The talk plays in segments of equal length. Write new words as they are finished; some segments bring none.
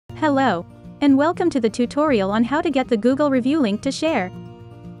Hello, and welcome to the tutorial on how to get the Google review link to share.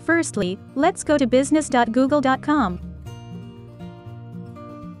 Firstly, let's go to business.google.com.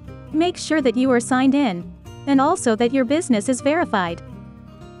 Make sure that you are signed in, and also that your business is verified.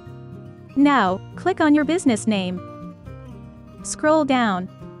 Now, click on your business name. Scroll down,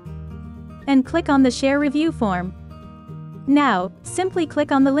 and click on the Share Review form. Now, simply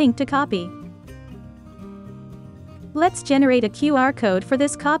click on the link to copy. Let's generate a QR code for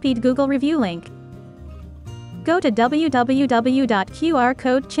this copied Google review link. Go to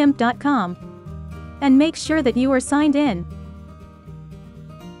www.qrcodechimp.com and make sure that you are signed in.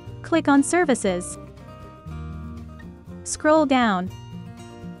 Click on Services. Scroll down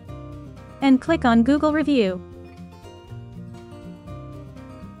and click on Google Review.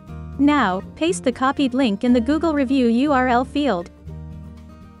 Now, paste the copied link in the Google Review URL field.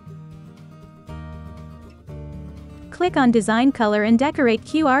 Click on Design Color and Decorate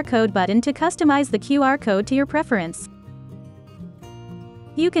QR Code button to customize the QR code to your preference.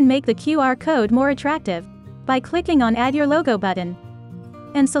 You can make the QR code more attractive by clicking on Add Your Logo button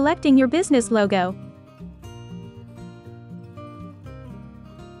and selecting your business logo.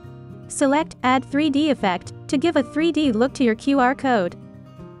 Select Add 3D Effect to give a 3D look to your QR code.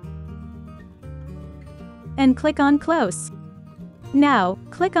 And click on Close. Now,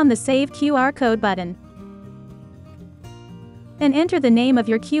 click on the Save QR Code button and enter the name of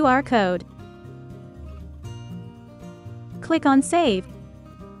your QR code. Click on Save.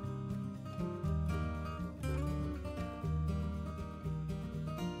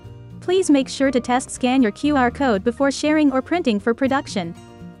 Please make sure to test scan your QR code before sharing or printing for production.